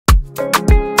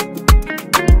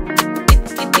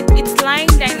It's Line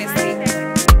Dynasty.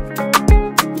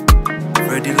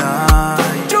 Freddie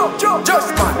Line.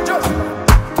 Joshman.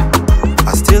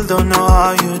 I still don't know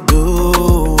how you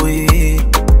do it,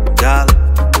 girl.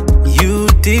 You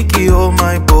tick all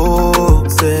my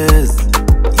boxes,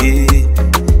 yeah.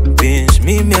 Pinch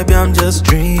me, maybe I'm just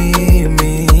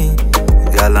dreaming.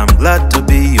 Girl, I'm glad to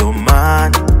be your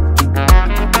man.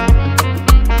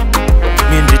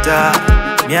 Ndrita,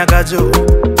 nyogeza,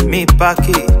 mi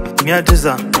paki,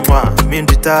 adriza,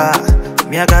 ndrita,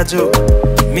 nyogeza,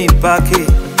 mi paki,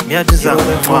 adriza,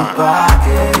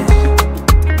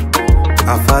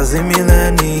 Afazi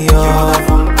millennium. You're the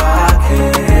full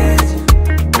package.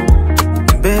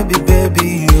 Baby,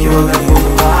 You're the full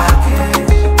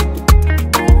package.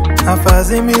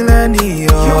 Afazi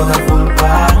millennium. You're the full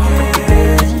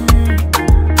package.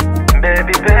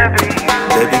 Baby,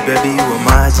 you are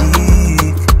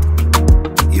magic.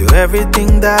 You're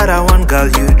everything that I want, girl.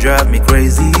 You drive me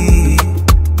crazy.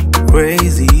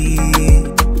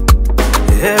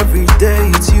 Every day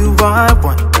it's you I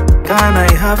want. Can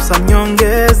I have some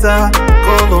nyogeza?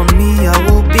 Call on me, I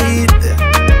will be there.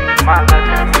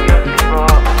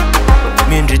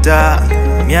 Ndrita,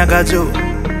 nyogeza,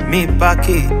 mi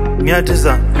paki,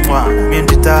 adriza,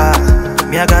 ndrita,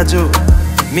 nyogeza,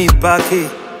 mi paki,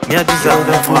 adriza, You're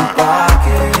the full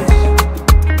package.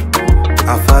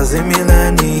 Afazi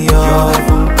millennium. You're the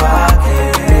full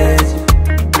package.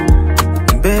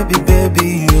 Baby,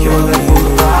 You're the full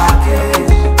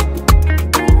package.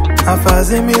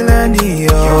 Afazi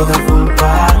millennium. You're the full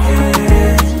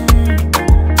package.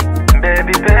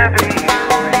 Baby.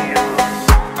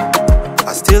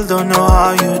 I still don't know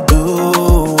how you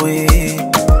do it,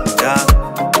 yeah.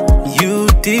 You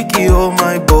tick all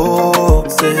my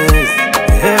boxes.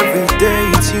 Every day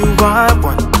it's you I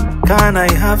want. Can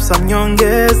I have some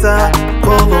nyogeza?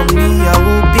 Call on me, I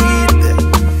will be there.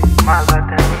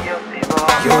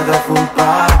 You're the full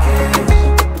package.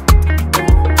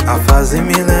 Afazi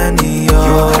millennium.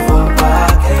 You're the full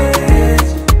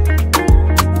package.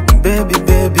 Baby,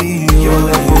 You're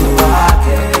the full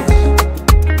package.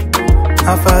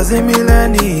 Afazi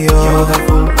millennium. You're the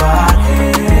full package.